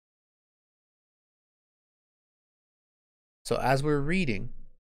So as we're reading,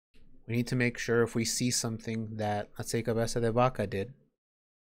 we need to make sure if we see something that, let's say, Cabeza de Vaca did,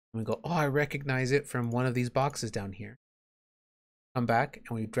 and we go, oh, I recognize it from one of these boxes down here. Come back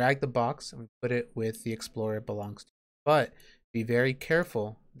and we drag the box and we put it with the explorer it belongs to. But be very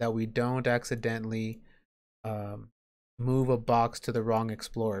careful that we don't accidentally move a box to the wrong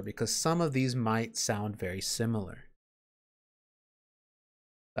explorer, because some of these might sound very similar.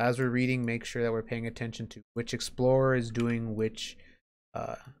 As we're reading, make sure that we're paying attention to which explorer is doing which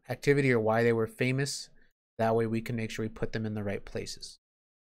activity or why they were famous. That way we can make sure we put them in the right places.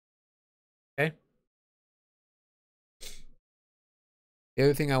 Okay? The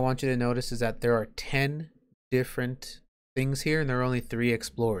other thing I want you to notice is that there are 10 different things here and there are only 3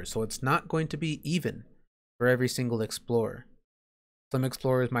 explorers. So it's not going to be even for every single explorer. Some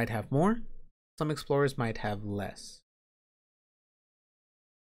explorers might have more, some explorers might have less.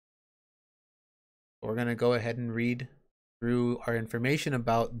 We're going to go ahead and read through our information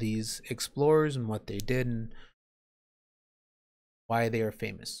about these explorers and what they did and why they are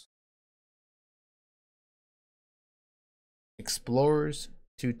famous. Explorers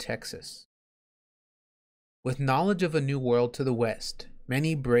to Texas. With knowledge of a new world to the west,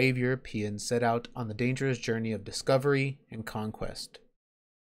 many brave Europeans set out on the dangerous journey of discovery and conquest.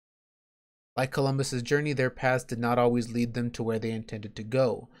 Like Columbus's journey, their paths did not always lead them to where they intended to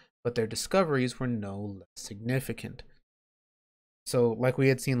go, but their discoveries were no less significant. So, like we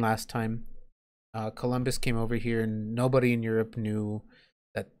had seen last time, Columbus came over here and nobody in Europe knew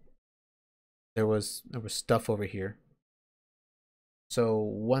that there was stuff over here. So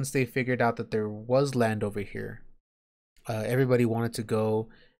once they figured out that there was land over here, everybody wanted to go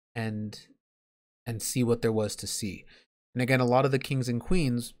and see what there was to see. And again, a lot of the kings and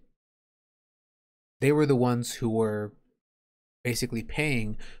queens, they were the ones who were basically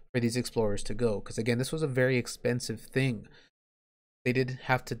paying for these explorers to go, because again, this was a very expensive thing. They did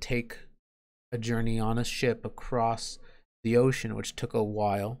have to take a journey on a ship across the ocean, which took a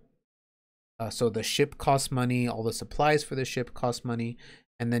while. So the ship cost money, all the supplies for the ship cost money,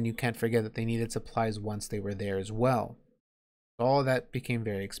 and then you can't forget that they needed supplies once they were there as well. So all of that became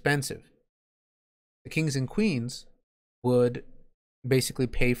very expensive. The kings and queens would basically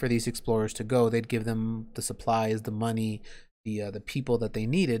pay for these explorers to go. They'd give them the supplies, the money, the people that they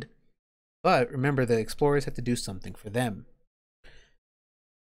needed. But remember, the explorers had to do something for them.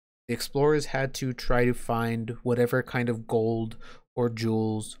 The explorers had to try to find whatever kind of gold or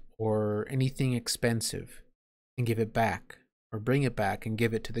jewels or anything expensive and give it back, or bring it back and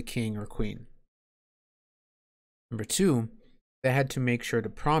give it to the king or queen. Number 2, they had to make sure to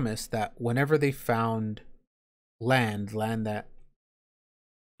promise that whenever they found land that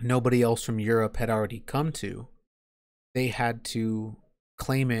nobody else from Europe had already come to, they had to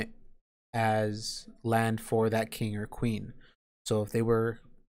claim it as land for that king or queen. So if they were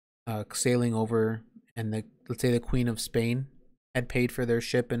sailing over and let's say the Queen of Spain had paid for their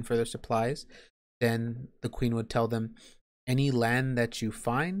ship and for their supplies, then the queen would tell them, any land that you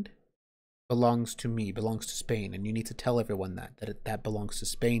find belongs to me, belongs to Spain, and you need to tell everyone that belongs to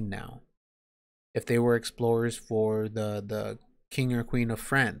Spain now. If they were explorers for the king or queen of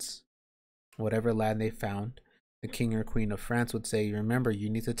France, whatever land they found, the king or queen of France would say, remember, you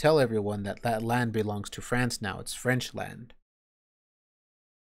need to tell everyone that that land belongs to France now, it's French land.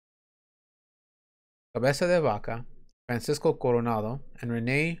 Cabeza de Vaca, Francisco Coronado, and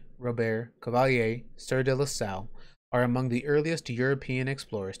René Robert Cavelier Sieur de La Salle are among the earliest European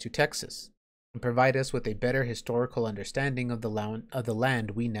explorers to Texas and provide us with a better historical understanding of the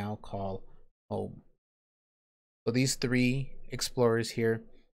land we now call home. So these 3 explorers here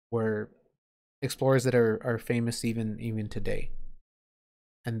were explorers that are famous even today.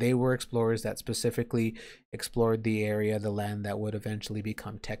 And they were explorers that specifically explored the area, the land that would eventually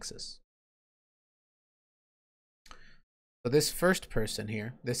become Texas. So this first person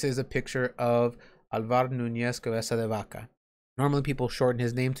here, this is a picture of Alvar Núñez Cabeza de Vaca. Normally people shorten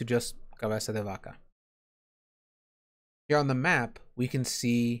his name to just Cabeza de Vaca. Here on the map, we can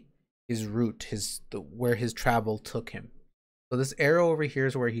see his route, where his travel took him. So this arrow over here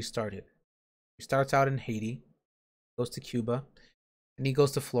is where he started. He starts out in Haiti, goes to Cuba, and he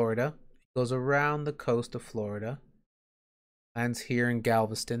goes to Florida. He goes around the coast of Florida, lands here in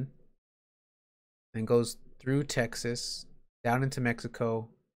Galveston, and goes through Texas, down into Mexico,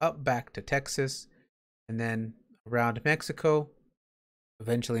 up back to Texas, and then around Mexico,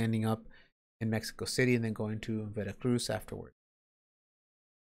 eventually ending up in Mexico City and then going to Veracruz afterward.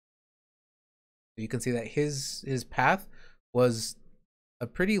 So you can see that his path was a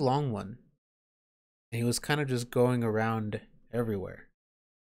pretty long one, and he was kind of just going around everywhere.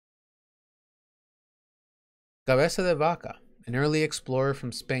 Cabeza de Vaca, an early explorer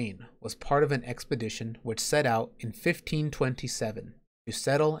from Spain, was part of an expedition which set out in 1527 to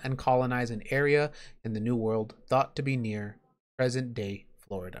settle and colonize an area in the New World thought to be near present-day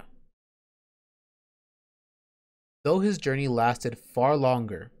Florida. Though his journey lasted far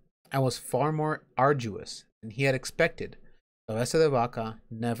longer and was far more arduous than he had expected, Cabeza de Vaca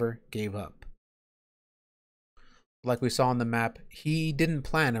never gave up. Like we saw on the map, he didn't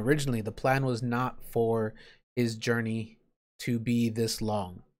plan. Originally, the plan was not for his journey to be this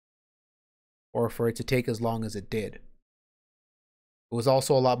long, or for it to take as long as it did. It was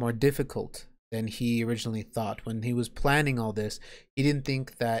also a lot more difficult than he originally thought. When he was planning all this, he didn't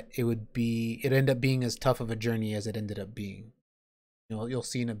think that it ended up being as tough of a journey as it ended up being. You'll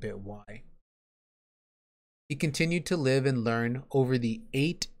see in a bit why. He continued to live and learn over the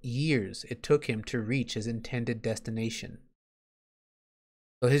 8 years it took him to reach his intended destination.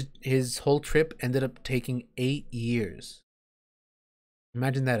 So his whole trip ended up taking 8 years.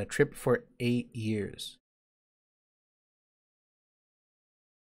 Imagine that, a trip for 8 years.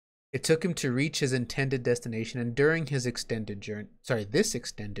 It took him to reach his intended destination, and during his this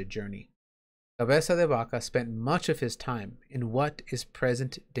extended journey, Cabeza de Vaca spent much of his time in what is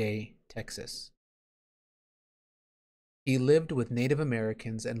present-day Texas. He lived with Native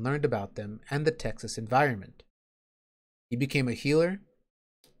Americans and learned about them and the Texas environment. He became a healer,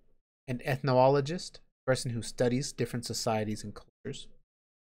 an ethnologist, a person who studies different societies and cultures,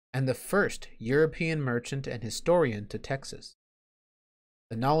 and the first European merchant and historian to Texas.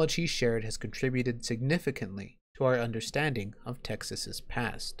 The knowledge he shared has contributed significantly to our understanding of Texas's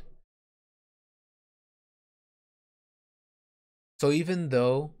past. So even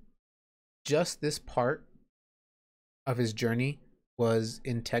though just this part of his journey was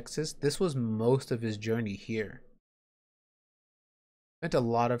in Texas, this was most of his journey here. He spent a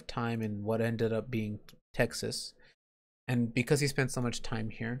lot of time in what ended up being Texas, and because he spent so much time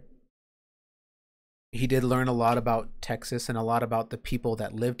here, he did learn a lot about Texas and a lot about the people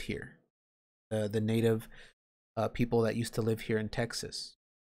that lived here, the native people that used to live here in Texas.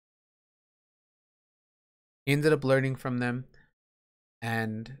 He ended up learning from them,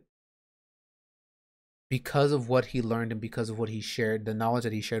 and because of what he learned and because of what he shared, the knowledge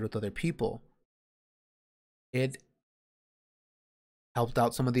that he shared with other people, it helped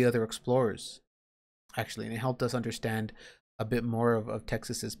out some of the other explorers, actually, and it helped us understand a bit more of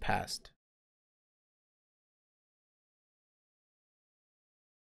Texas's past.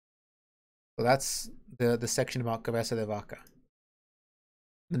 So that's the section about Cabeza de Vaca.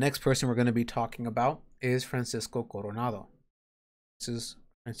 The next person we're going to be talking about is Francisco Coronado. This is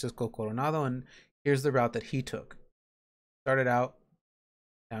Francisco Coronado, and here's the route that he took. Started out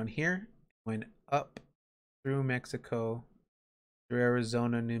down here, went up through Mexico, through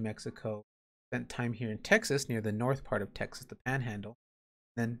Arizona, New Mexico, spent time here in Texas, near the north part of Texas, the Panhandle,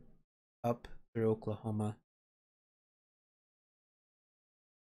 then up through Oklahoma.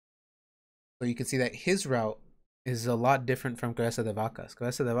 So you can see that his route is a lot different from Cabeza de Vaca.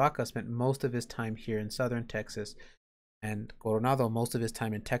 Cabeza de Vaca spent most of his time here in southern Texas, and Coronado, most of his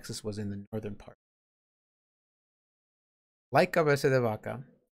time in Texas was in the northern part. Like Cabeza de Vaca,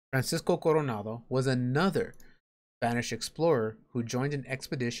 Francisco Coronado was another Spanish explorer who joined an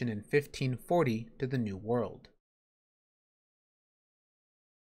expedition in 1540 to the New World.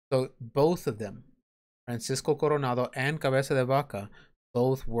 So both of them, Francisco Coronado and Cabeza de Vaca,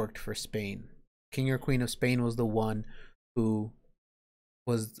 both worked for Spain. King or Queen of Spain was the one who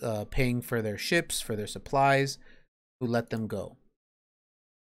was paying for their ships, for their supplies, who let them go.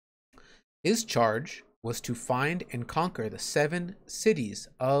 His charge was to find and conquer the 7 cities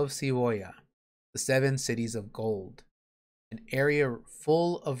of Ciboya, the 7 cities of gold, an area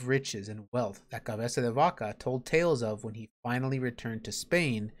full of riches and wealth that Cabeza de Vaca told tales of when he finally returned to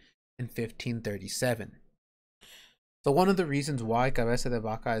Spain in 1537. So one of the reasons why Cabeza de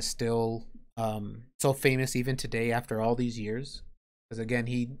Vaca is still so famous even today after all these years, because again,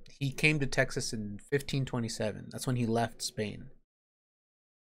 he came to Texas in 1527. That's when he left Spain.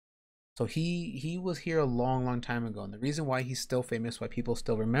 So he was here a long time ago, and the reason why he's still famous, why people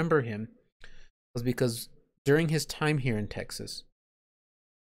still remember him, was because during his time here in Texas,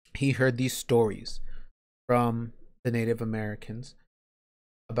 he heard these stories from the Native Americans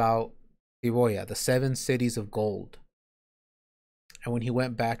about Ciboya, the 7 cities of gold. And when he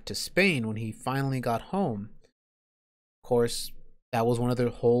went back to Spain, when he finally got home, of course, that was one of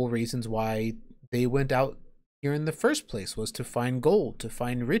the whole reasons why they went out here in the first place, was to find gold, to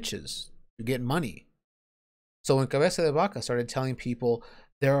find riches, to get money. So when Cabeza de Vaca started telling people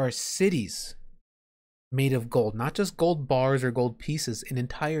there are cities made of gold, not just gold bars or gold pieces, an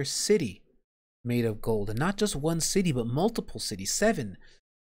entire city made of gold, and not just one city, but multiple cities, 7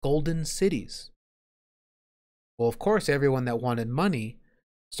 golden cities. Well, of course, everyone that wanted money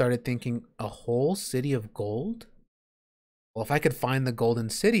started thinking, a whole city of gold? Well, if I could find the golden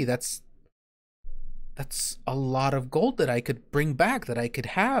city, that's a lot of gold that I could bring back, that I could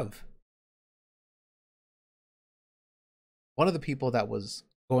have. One of the people that was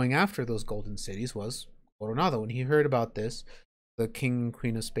going after those golden cities was Coronado. When he heard about this, the king and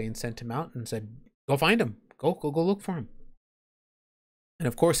queen of Spain sent him out and said, go find him. Go look for him. And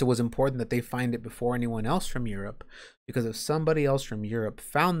of course, it was important that they find it before anyone else from Europe, because if somebody else from Europe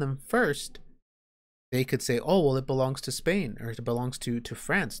found them first, they could say, oh, well, it belongs to Spain, or it belongs to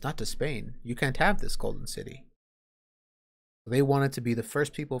France, not to Spain. You can't have this golden city. They wanted to be the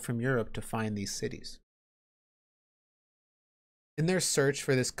first people from Europe to find these cities. In their search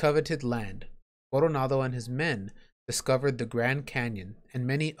for this coveted land, Coronado and his men discovered the Grand Canyon and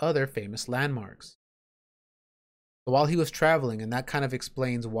many other famous landmarks. So while he was traveling, and that kind of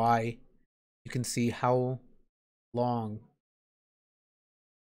explains why you can see how long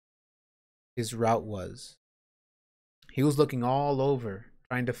his route was. He was looking all over,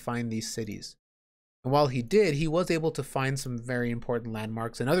 trying to find these cities. And while he did, he was able to find some very important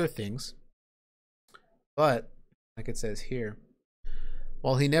landmarks and other things. But, like it says here,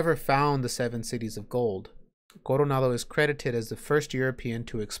 while he never found the 7 cities of gold, Coronado is credited as the first European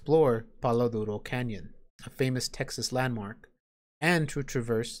to explore Palo Duro Canyon, a famous Texas landmark, and to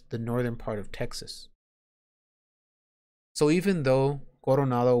traverse the northern part of Texas. So even though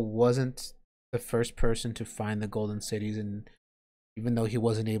Coronado wasn't the first person to find the golden cities, and even though he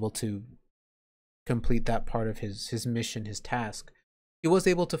wasn't able to complete that part of his mission, his task, he was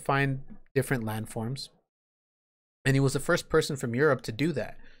able to find different landforms. And he was the first person from Europe to do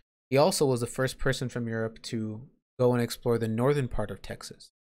that. He also was the first person from Europe to go and explore the northern part of Texas.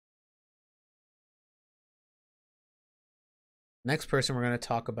 Next person we're going to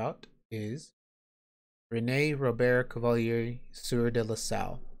talk about is René Robert Cavelier Sieur de La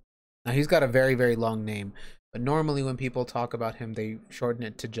Salle. Now, he's got a very, very long name, but normally when people talk about him, they shorten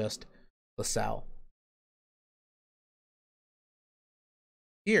it to just La Salle.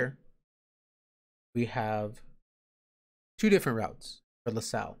 Here, we have 2 different routes for La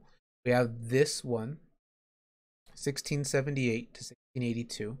Salle. We have this one, 1678 to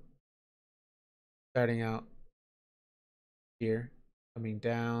 1682, starting out here, coming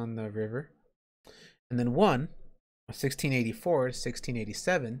down the river, and then one, 1684 to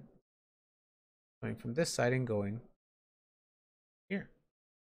 1687, going from this side and going here.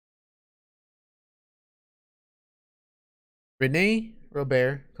 René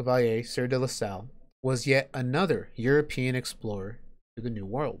Robert Cavelier Sieur de La Salle was yet another European explorer to the New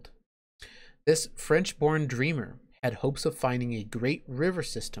World. This French-born dreamer had hopes of finding a great river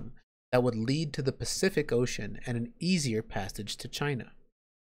system that would lead to the Pacific Ocean and an easier passage to China.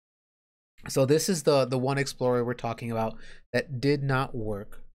 So this is the one explorer we're talking about that did not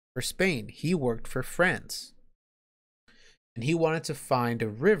work for Spain. He worked for France. And he wanted to find a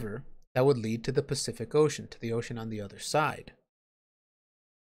river that would lead to the Pacific Ocean, to the ocean on the other side.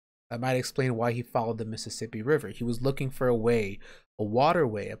 That might explain why he followed the Mississippi River. He was looking for a way, a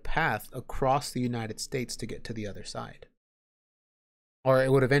waterway, a path across the United States to get to the other side. Or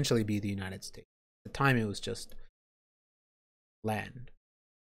it would eventually be the United States. At the time, it was just land.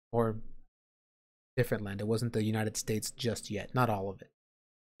 Or different land. It wasn't the United States just yet. Not all of it.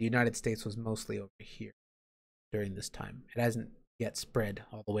 The United States was mostly over here during this time. It hasn't yet spread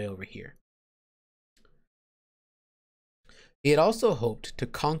all the way over here. He had also hoped to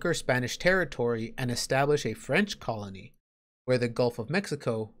conquer Spanish territory and establish a French colony where the Gulf of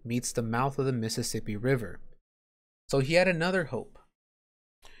Mexico meets the mouth of the Mississippi River. So he had another hope.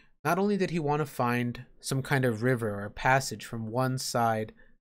 Not only did he want to find some kind of river or a passage from one side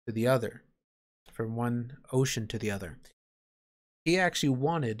to the other, from one ocean to the other, he actually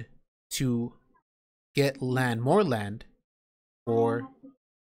wanted to get land, more land for...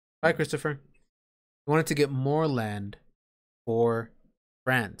 Hi, Christopher. He wanted to get more land for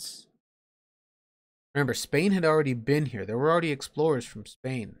France. Remember, Spain had already been here. There were already explorers from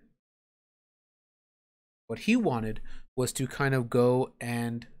Spain. What he wanted was to kind of go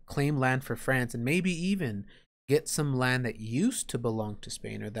and claim land for France, and maybe even get some land that used to belong to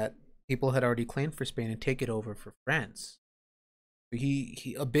Spain, or that people had already claimed for Spain, and take it over for France.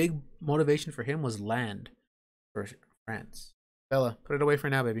 A big motivation for him was land for France. Bella, put it away for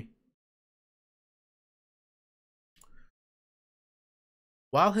now, baby.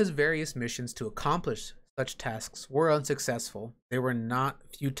 While his various missions to accomplish such tasks were unsuccessful, they were not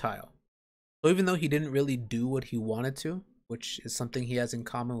futile. So even though he didn't really do what he wanted to, which is something he has in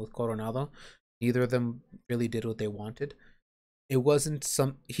common with Coronado, Neither of them really did what they wanted. It wasn't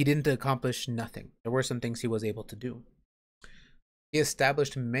some, he didn't accomplish nothing. There were some things he was able to do. He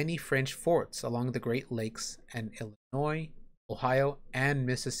established many French forts along the Great Lakes and Illinois, Ohio, and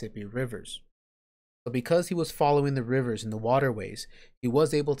Mississippi rivers. So because he was following the rivers and the waterways, he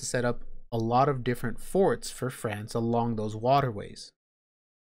was able to set up a lot of different forts for France along those waterways.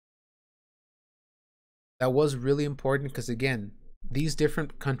 That was really important because, again, these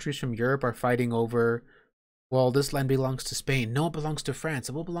different countries from Europe are fighting over, well, this land belongs to Spain. No, it belongs to France.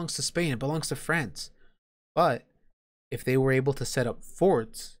 It belongs to Spain. It belongs to France. But if they were able to set up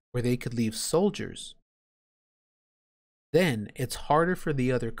forts where they could leave soldiers, then it's harder for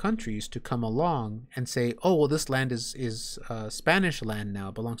the other countries to come along and say, oh, well, this land is Spanish land now.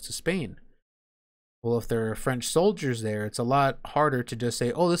 It belongs to Spain. Well, if there are French soldiers there, it's a lot harder to just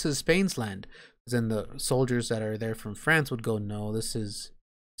say, oh, this is Spain's land. Because then the soldiers that are there from France would go, no, this is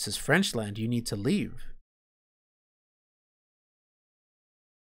French land. You need to leave.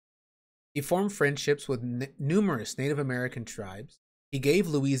 He formed friendships with numerous Native American tribes. He gave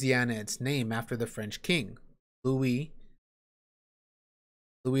Louisiana its name after the French king, Louis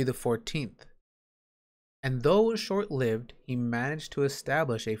XIV. And though it was short-lived, he managed to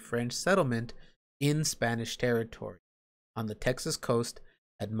establish a French settlement in Spanish territory on the Texas coast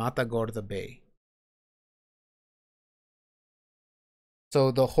at Matagorda Bay.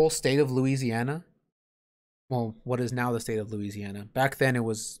 So the whole state of Louisiana, well, what is now the state of Louisiana, back then it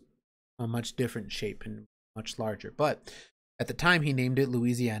was a much different shape and much larger. But at the time, he named it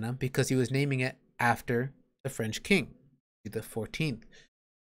Louisiana because he was naming it after the French king, Louis XIV.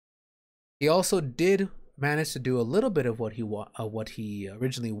 He also did manage to do a little bit of what he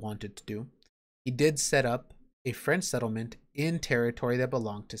originally wanted to do. He did set up a French settlement in territory that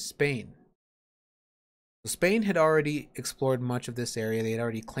belonged to Spain. So Spain had already explored much of this area. They had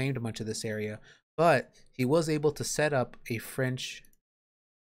already claimed much of this area, but he was able to set up a French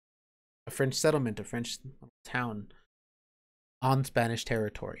settlement, a French town on Spanish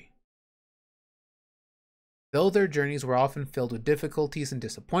territory. Though their journeys were often filled with difficulties and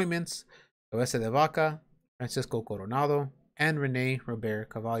disappointments, Cabeza de Vaca, Francisco Coronado, and René Robert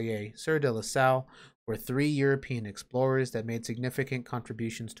Cavelier, Sieur de La Salle, were 3 European explorers that made significant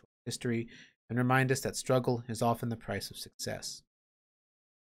contributions to our history and remind us that struggle is often the price of success.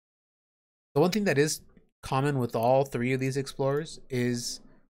 The one thing that is common with all 3 of these explorers is,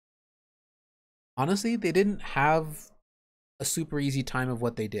 honestly, they didn't have a super easy time of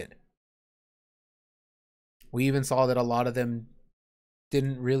what they did. We even saw that a lot of them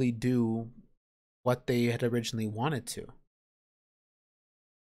didn't really do what they had originally wanted to.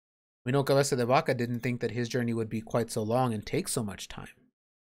 We know Cabeza de Vaca didn't think that his journey would be quite so long and take so much time.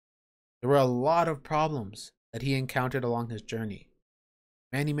 There were a lot of problems that he encountered along his journey.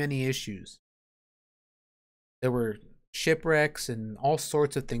 Many, many issues. There were shipwrecks and all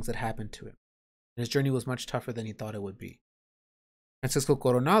sorts of things that happened to him. And his journey was much tougher than he thought it would be. Francisco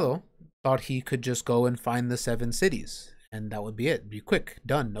Coronado thought he could just go and find the 7 cities, and that would be it. Be quick,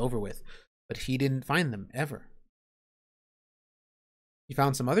 done, over with. But he didn't find them, ever. He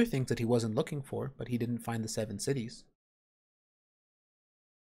found some other things that he wasn't looking for, but he didn't find the 7 cities.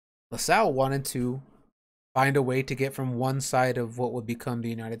 La Salle wanted to find a way to get from one side of what would become the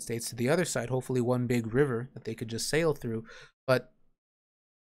United States to the other side, hopefully one big river that they could just sail through, but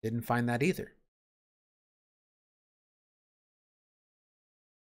didn't find that either.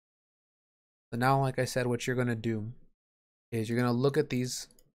 So now, like I said, what you're going to do is you're going to look at these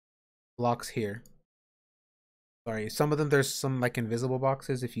blocks here. Sorry, some of them, there's some like invisible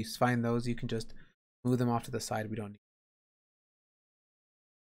boxes. If you find those, you can just move them off to the side. We don't need.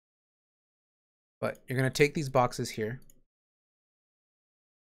 But you're going to take these boxes here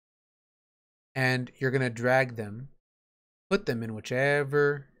and you're going to drag them, put them in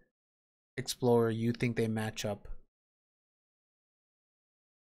whichever explorer you think they match up.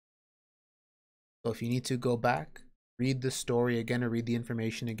 So if you need to go back, read the story again or read the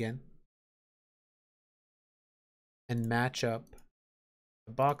information again, and match up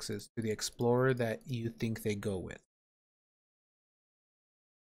the boxes to the explorer that you think they go with.